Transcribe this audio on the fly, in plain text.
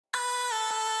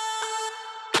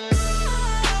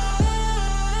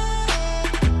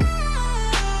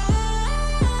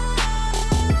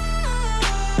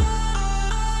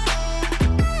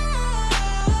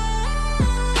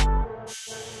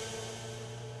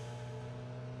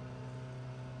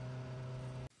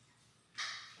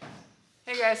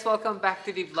guys, welcome back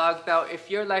to the vlog. Now,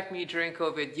 if you're like me during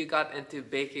COVID, you got into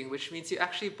baking, which means you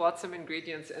actually bought some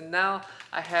ingredients, and now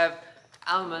I have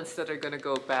almonds that are gonna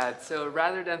go bad. So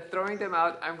rather than throwing them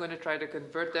out, I'm gonna try to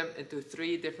convert them into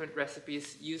 3 different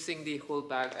recipes using the whole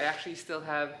bag. I actually still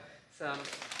have some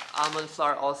almond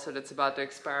flour also that's about to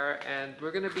expire, and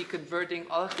we're gonna be converting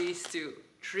all of these to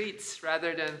treats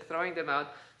rather than throwing them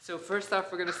out. So first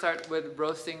off, we're going to start with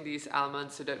roasting these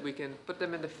almonds so that we can put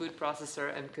them in the food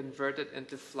processor and convert it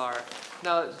into flour.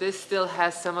 Now, this still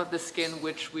has some of the skin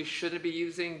which we shouldn't be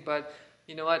using, but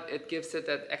you know what? It gives it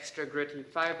that extra gritty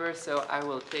fiber, so I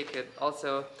will take it.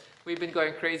 Also, we've been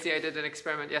going crazy. I did an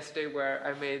experiment yesterday where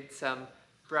I made some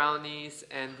brownies,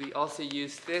 and we also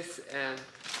used this and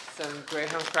some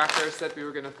graham crackers that we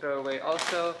were going to throw away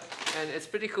also. And it's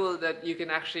pretty cool that you can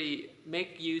actually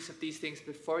make use of these things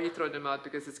before you throw them out,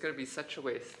 because it's going to be such a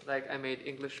waste. Like, I made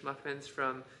English muffins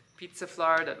from pizza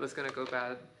flour that was going to go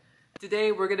bad.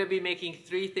 Today we're going to be making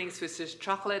 3 things, which is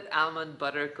chocolate almond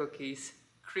butter cookies,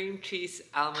 cream cheese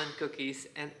almond cookies,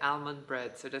 and almond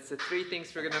bread. So that's the 3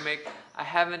 things we're gonna make. I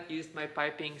haven't used my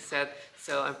piping set,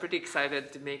 so I'm pretty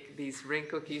excited to make these ring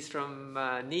cookies from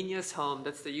Ninos Home.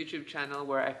 That's the YouTube channel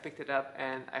where I picked it up,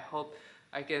 and I hope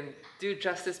I can do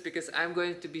justice because I'm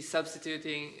going to be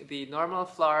substituting the normal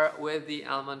flour with the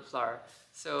almond flour.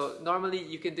 So normally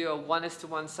you can do a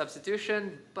 1:1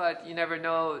 substitution, but you never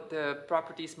know, the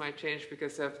properties might change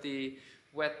because of the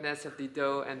wetness of the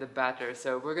dough and the batter.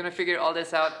 So we're gonna figure all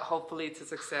this out. Hopefully it's a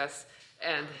success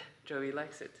and Joey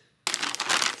likes it.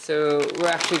 So we're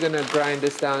actually gonna grind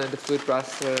this down in the food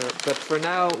processor, but for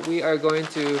now we are going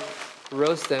to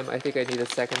roast them. I think I need a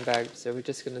second bag, so we're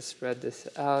just gonna spread this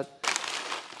out.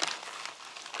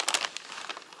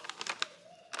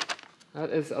 That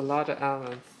is a lot of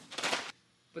almonds.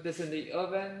 Put this in the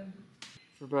oven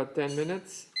for about 10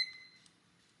 minutes.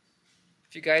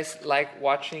 If you guys like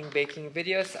watching baking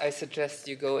videos, I suggest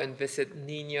you go and visit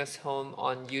Ninos Home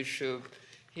on YouTube.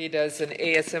 He does an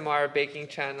ASMR baking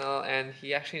channel, and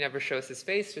he actually never shows his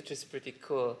face, which is pretty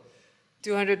cool.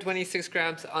 226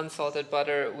 grams unsalted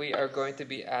butter. We are going to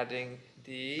be adding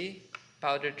the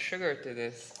powdered sugar to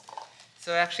this.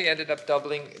 So I actually ended up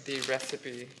doubling the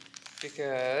recipe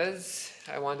because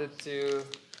I wanted to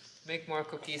make more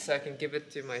cookies so I can give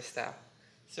it to my staff.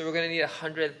 So we're going to need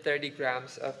 130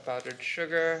 grams of powdered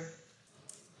sugar.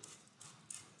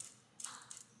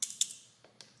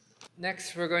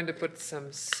 Next, we're going to put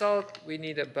some salt. We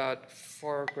need about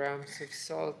 4 grams of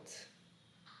salt.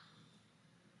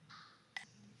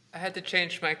 I had to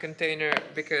change my container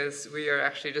because we are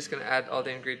actually just going to add all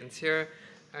the ingredients here.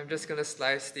 I'm just going to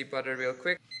slice the butter real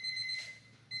quick.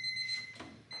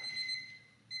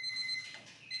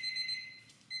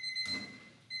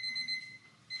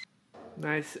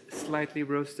 Nice, slightly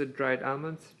roasted dried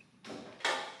almonds.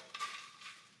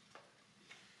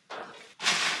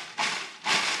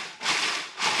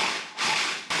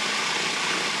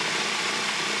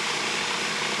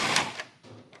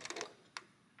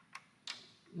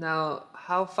 Now,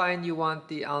 how fine you want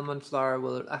the almond flour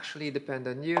will actually depend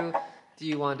on you. Do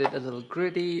you want it a little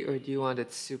gritty, or do you want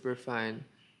it super fine?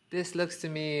 This looks to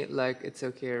me like it's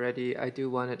okay already. I do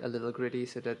want it a little gritty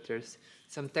so that there's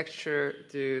some texture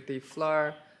to the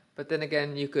flour, but then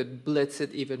again, you could blitz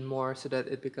it even more so that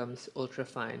it becomes ultra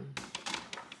fine.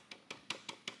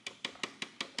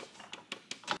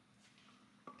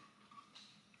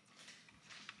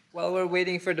 While we're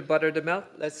waiting for the butter to melt,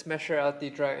 let's measure out the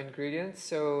dry ingredients.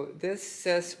 So this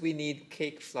says we need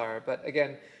cake flour, but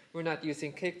again, we're not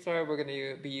using cake flour. We're going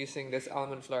to be using this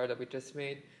almond flour that we just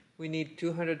made. We need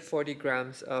 240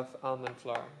 grams of almond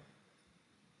flour.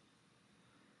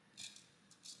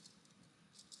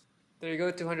 There you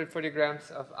go, 240 grams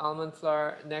of almond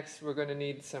flour. Next, we're going to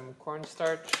need some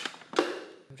cornstarch.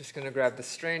 I'm just going to grab the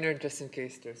strainer just in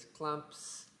case there's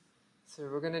clumps. So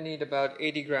we're going to need about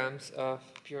 80 grams of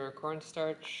pure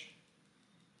cornstarch.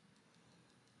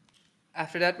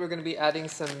 After that, we're going to be adding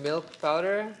some milk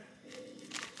powder.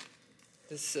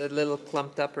 This is a little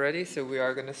clumped up already, so we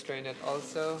are going to strain it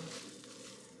also.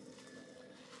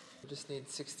 We just need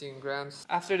 16 grams.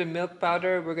 After the milk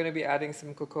powder, we're going to be adding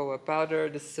some cocoa powder.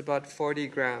 This is about 40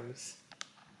 grams.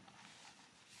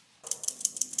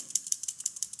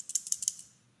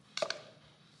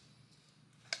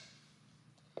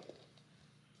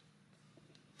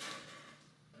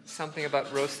 Something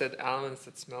about roasted almonds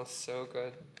that smells so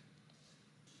good.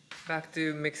 Back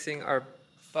to mixing our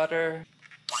butter.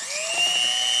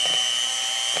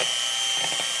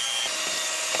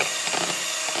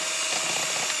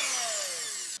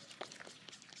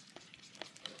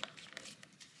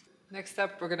 Next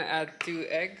up, we're going to add 2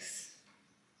 eggs.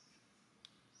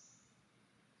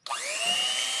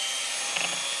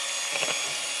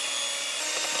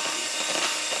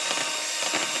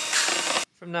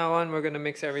 From now on, we're going to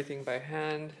mix everything by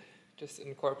hand, just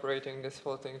incorporating this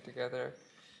whole thing together.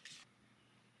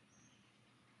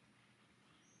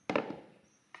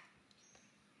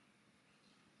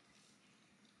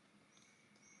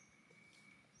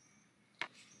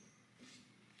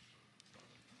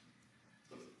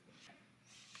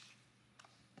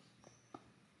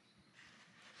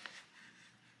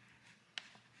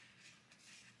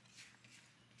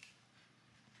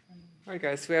 Alright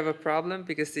guys, we have a problem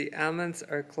because the almonds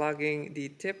are clogging the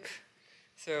tip.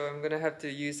 So I'm gonna have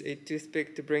to use a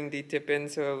toothpick to bring the tip in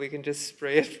so we can just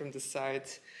spray it from the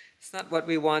sides. It's not what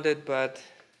we wanted, but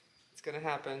it's gonna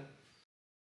happen.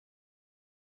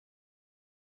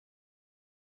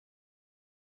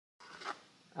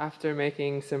 After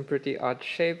making some pretty odd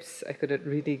shapes, I couldn't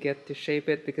really get to shape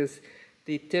it because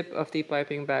the tip of the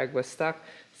piping bag was stuck.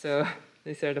 So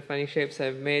these are the funny shapes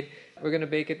I've made. We're gonna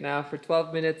bake it now for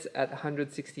 12 minutes at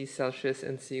 160 Celsius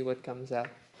and see what comes out.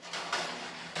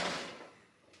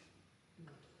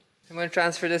 I'm going to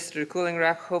transfer this to the cooling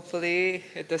rack. Hopefully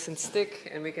it doesn't stick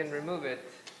and we can remove it.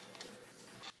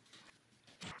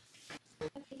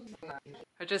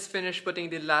 I just finished putting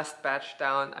the last batch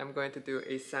down. I'm going to do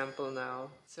a sample now.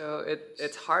 So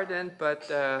it's hardened,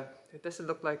 but it doesn't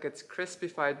look like it's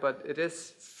crispified, but it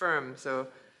is firm. So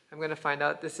I'm going to find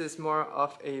out. This is more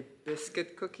of a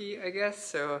biscuit cookie, I guess.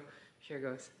 So here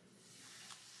goes.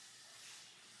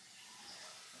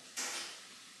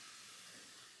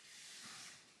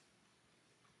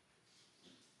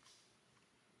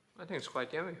 I think it's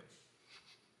quite yummy.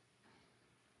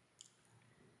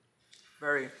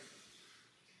 Very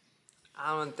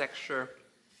almond texture,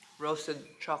 roasted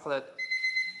chocolate,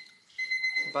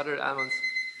 buttered almonds.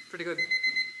 Pretty good.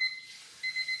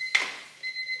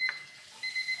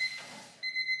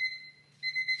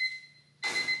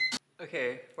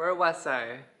 Okay, where was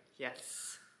I?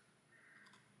 Yes.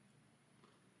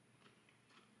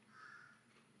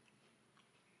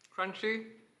 Crunchy,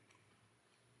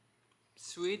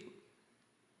 sweet,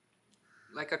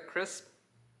 like a crisp,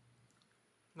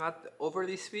 not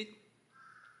overly sweet.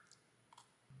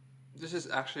 This is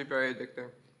actually very addictive.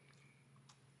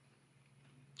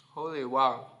 Holy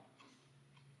wow.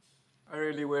 I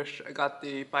really wish I got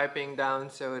the piping down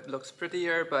so it looks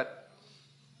prettier, but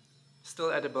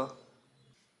still edible.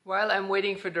 While I'm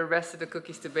waiting for the rest of the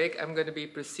cookies to bake, I'm going to be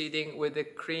proceeding with the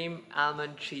cream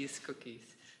almond cheese cookies.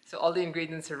 So all the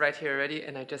ingredients are right here already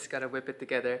and I just gotta whip it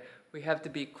together. We have to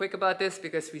be quick about this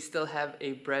because we still have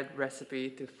a bread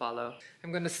recipe to follow.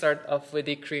 I'm going to start off with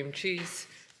the cream cheese.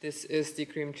 This is the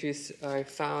cream cheese I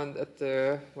found at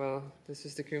the, well, this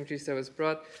is the cream cheese that was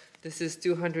brought. This is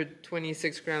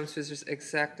 226 grams, which is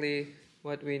exactly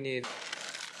what we need.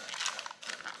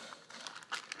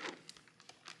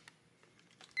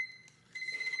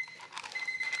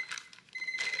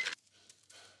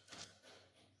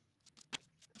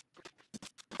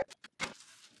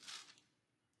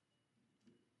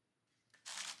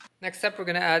 Next up, we're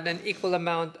going to add an equal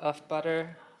amount of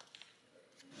butter.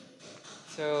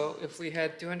 So if we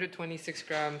had 226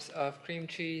 grams of cream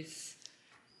cheese,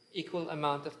 equal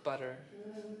amount of butter.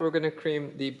 We're going to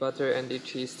cream the butter and the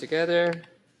cheese together.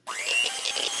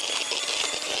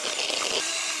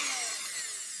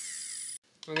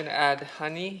 We're going to add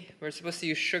honey. We're supposed to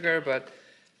use sugar, but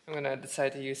I'm going to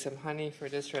decide to use some honey for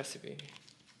this recipe.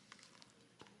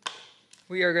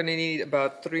 We are going to need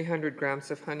about 300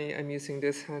 grams of honey. I'm using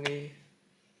this honey.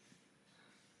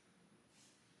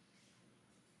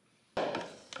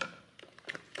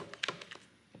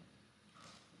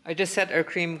 I just set our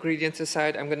cream ingredients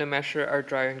aside. I'm going to measure our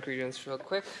dry ingredients real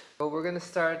quick. So we're going to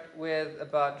start with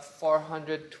about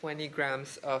 420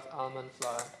 grams of almond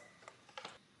flour.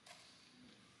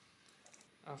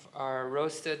 Of our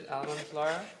roasted almond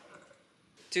flour.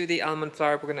 To the almond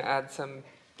flour, we're going to add some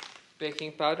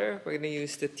baking powder. We're going to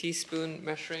use the teaspoon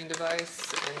measuring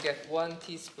device and get 1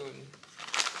 teaspoon.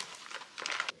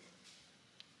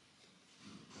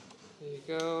 There you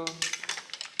go.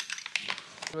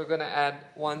 We're going to add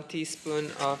 1 teaspoon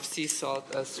of sea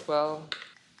salt as well.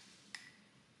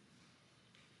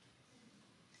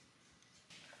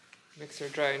 Mix our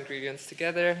dry ingredients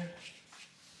together.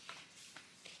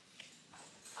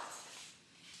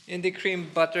 In the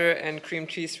cream butter and cream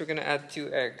cheese, we're going to add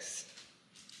 2 eggs.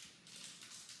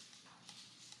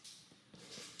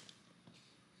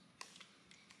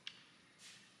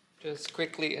 Just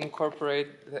quickly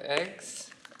incorporate the eggs.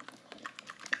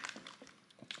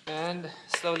 And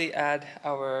slowly add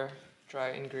our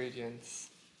dry ingredients.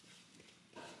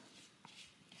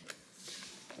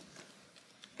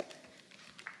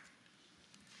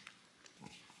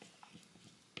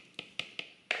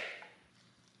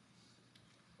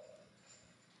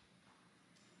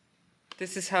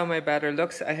 This is how my batter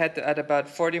looks. I had to add about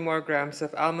 40 more grams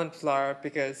of almond flour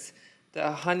because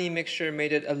the honey mixture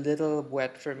made it a little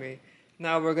wet for me.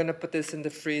 Now we're gonna put this in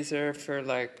the freezer for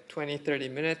like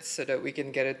 20-30 minutes so that we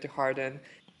can get it to harden.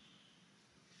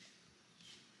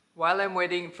 While I'm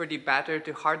waiting for the batter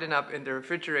to harden up in the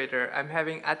refrigerator, I'm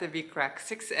having Atavi crack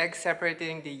 6 eggs,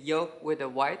 separating the yolk with the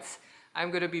whites.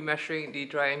 I'm going to be measuring the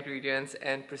dry ingredients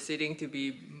and proceeding to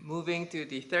be moving to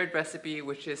the third recipe,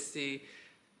 which is the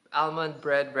almond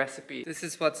bread recipe. This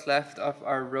is what's left of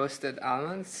our roasted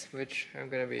almonds, which I'm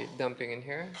going to be dumping in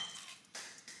here.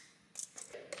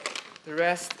 The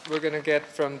rest we're going to get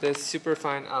from this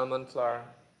superfine almond flour.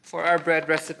 For our bread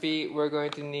recipe, we're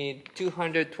going to need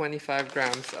 225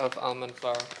 grams of almond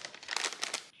flour.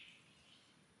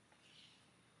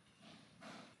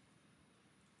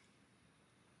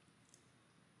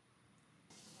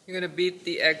 You're going to beat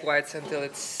the egg whites until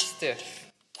it's stiff.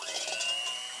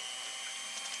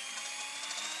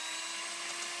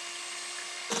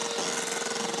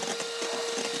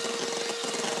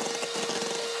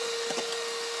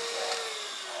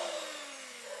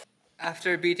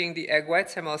 After beating the egg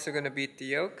whites, I'm also going to beat the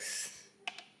yolks.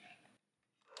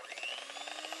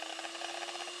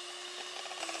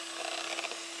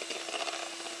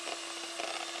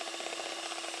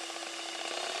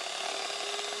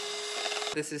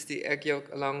 This is the egg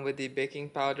yolk along with the baking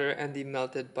powder and the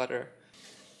melted butter.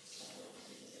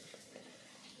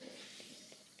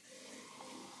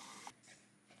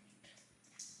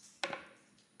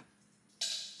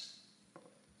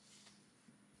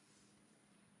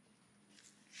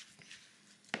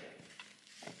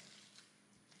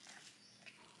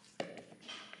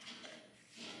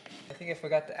 I think I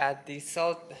forgot to add the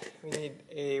salt. We need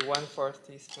a 1/4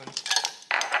 teaspoon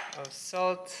of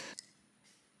salt.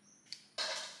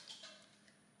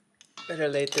 Better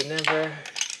late than never.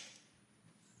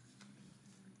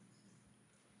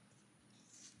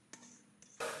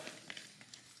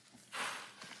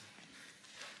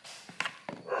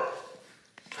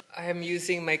 I am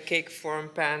using my cake form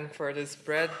pan for this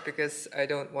bread because I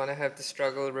don't want to have to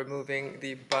struggle removing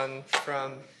the bun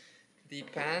from the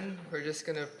pan. We're just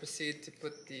going to proceed to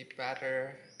put the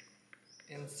batter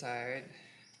inside.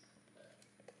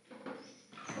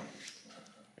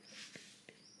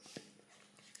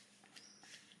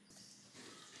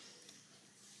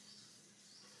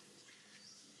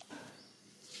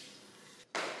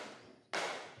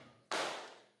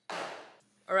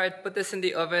 Alright, put this in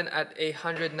the oven at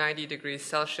 190 degrees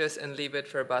Celsius and leave it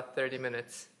for about 30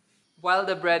 minutes. While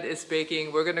the bread is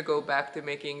baking, we're gonna go back to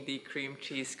making the cream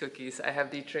cheese cookies. I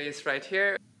have the trays right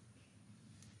here.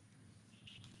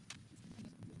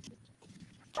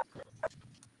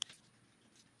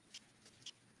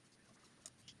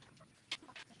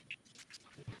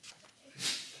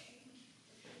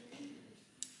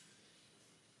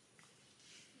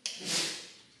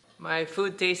 My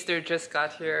food taster just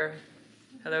got here.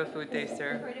 Hello, food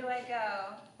taster. Where do I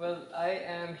go? Well, I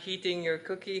am heating your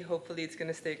cookie. Hopefully it's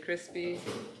gonna stay crispy.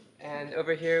 And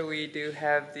over here we do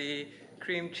have the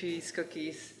cream cheese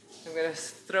cookies. I'm gonna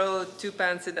throw 2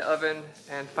 pans in the oven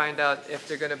and find out if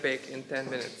they're gonna bake in 10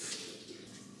 minutes.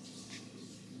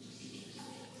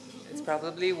 It's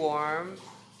probably warm.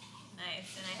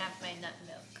 Nice, and I have my nut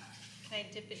milk. Can I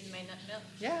dip it in my nut milk?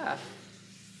 Yeah,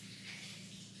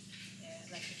 Yeah,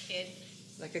 like a kid.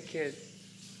 like a kid.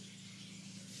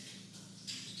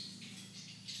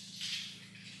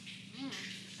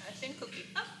 I think cookie.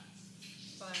 Ah,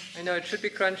 fun. I know it should be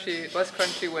crunchy. It was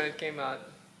crunchy when it came out.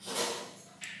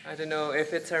 I don't know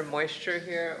if it's our moisture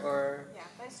here or... Yeah,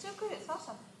 but it's still good. It's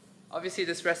awesome. Obviously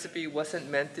this recipe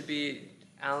wasn't meant to be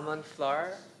almond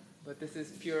flour, but this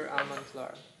is pure almond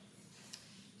flour.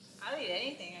 I'll eat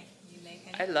anything you make.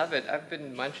 I love it. I've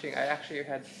been munching. I actually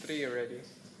had 3 already.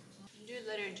 Do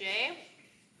letter J.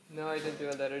 No, I didn't do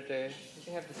a letter J. You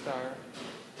can have the star.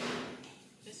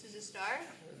 This is a star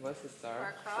It was the or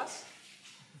star. a cross.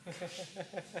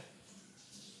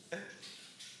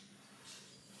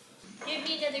 Give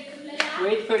me the cookie now.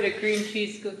 Wait for the cream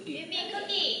cheese cookie. Give me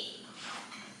cookie.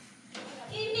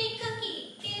 Give me cookie.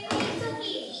 Give me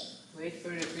cookie. Wait for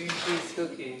the cream cheese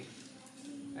cookie.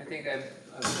 I think I've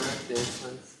burnt this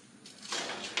once.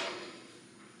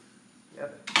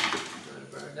 Yep, I'm gonna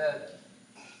burn that.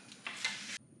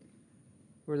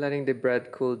 We're letting the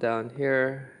bread cool down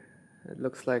here. It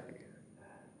looks like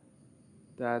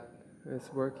that is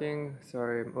working.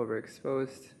 Sorry, I'm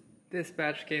overexposed. This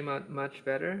batch came out much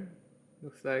better.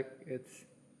 Looks like it's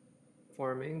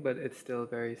forming, but it's still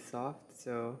very soft,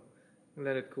 so I'll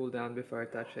let it cool down before I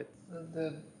touch it. Well,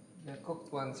 the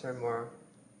cooked ones are more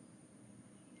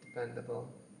dependable.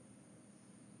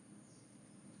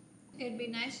 It'd be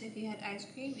nice if you had ice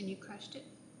cream and you crushed it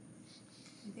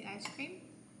with the ice cream.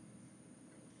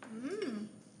 Mmm.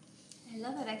 I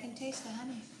love it. I can taste the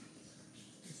honey.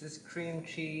 This is cream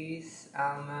cheese,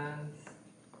 almonds,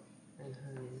 and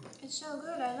honey. It's so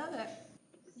good. I love it.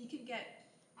 You could get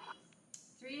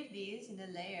 3 of these in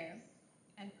a layer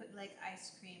and put like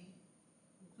ice cream,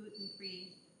 gluten-free,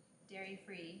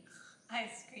 dairy-free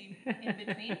ice cream in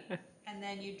between, and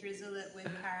then you drizzle it with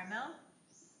caramel.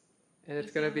 And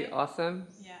it's gonna be awesome.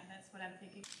 Yeah, that's what I'm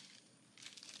thinking.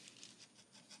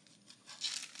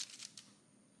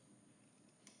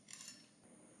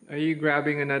 Are you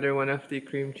grabbing another one of the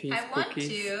cream cheese I want cookies?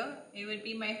 to. It would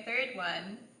be my 3rd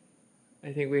one.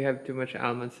 I think we have too much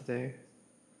almonds today.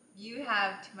 You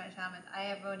have too much almond. I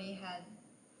have only had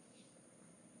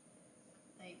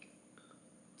like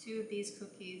 2 of these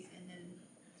cookies and then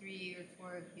 3 or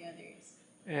 4 of the others.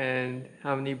 And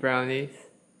how many brownies?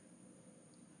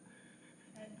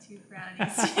 I had 2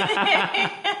 brownies.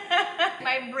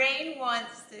 My brain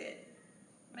wants it.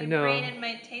 My I know. brain and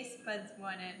my taste buds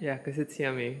want it. Yeah, because it's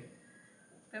yummy.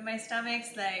 But my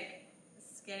stomach's like,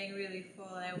 it's getting really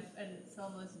full and it's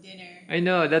almost dinner. I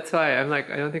know, that's why I'm like,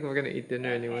 I don't think we're gonna eat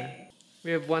dinner anymore. Okay.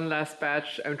 We have one last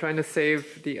batch. I'm trying to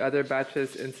save the other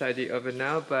batches inside the oven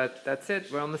now, but that's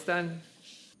it. We're almost done.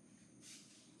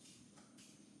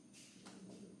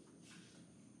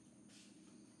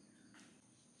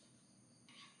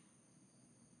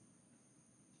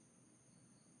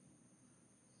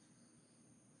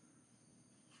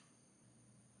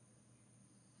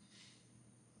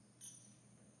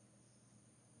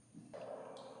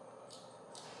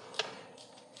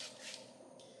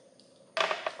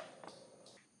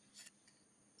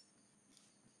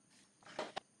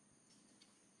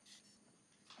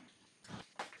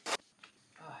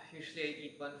 Usually I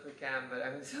eat one for Cam, but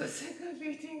I'm so sick of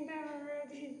eating them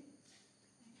already.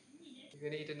 You're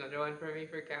gonna eat another one for me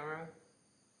for camera?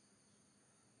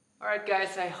 Alright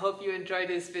guys, I hope you enjoyed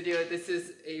this video. This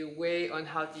is a way on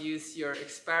how to use your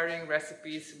expiring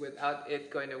recipes without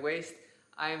it going to waste.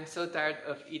 I am so tired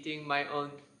of eating my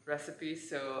own recipes,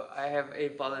 so I have a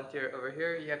volunteer over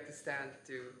here. You have to stand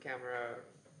to camera.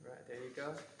 Right, there you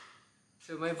go.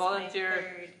 So my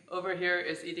volunteer over here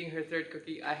is eating her 3rd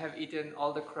cookie. I have eaten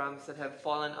all the crumbs that have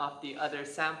fallen off the other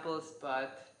samples,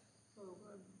 but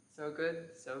so good,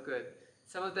 so good.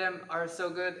 Some of them are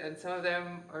so good and some of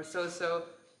them are so-so.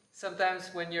 Sometimes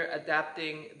when you're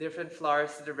adapting different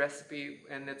flours to the recipe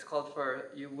and it's called for,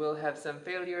 you will have some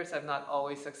failures. I'm not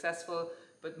always successful,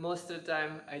 but most of the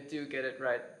time I do get it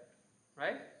right.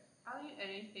 Right? I'll eat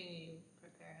anything you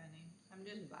prepare, honey. I'm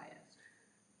just biased.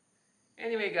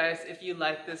 Anyway guys, if you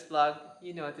like this vlog,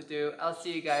 you know what to do. I'll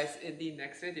see you guys in the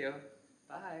next video.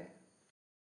 Bye!